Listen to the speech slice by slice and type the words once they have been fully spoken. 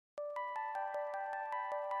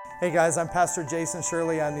Hey guys, I'm Pastor Jason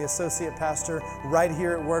Shirley. I'm the associate pastor right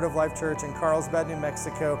here at Word of Life Church in Carlsbad, New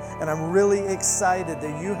Mexico, and I'm really excited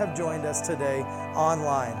that you have joined us today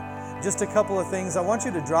online. Just a couple of things. I want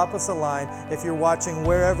you to drop us a line if you're watching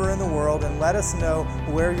wherever in the world and let us know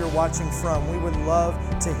where you're watching from. We would love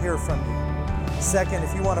to hear from you. Second,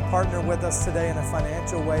 if you want to partner with us today in a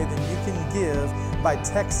financial way, then you can give by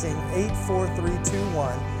texting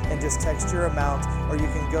 84321 and just text your amount, or you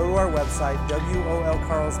can go to our website,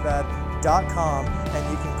 wolcarlsbad.com,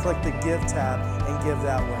 and you can click the Give tab and give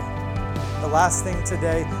that way. The last thing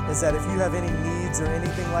today is that if you have any needs or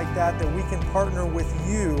anything like that we can partner with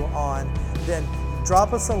you on, then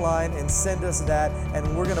drop us a line and send us that,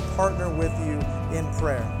 and we're going to partner with you in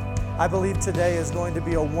prayer. I believe today is going to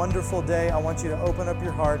be a wonderful day. I want you to open up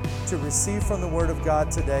your heart to receive from the Word of God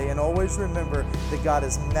today, and always remember that God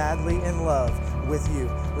is madly in love with you.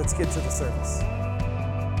 Let's get to the service.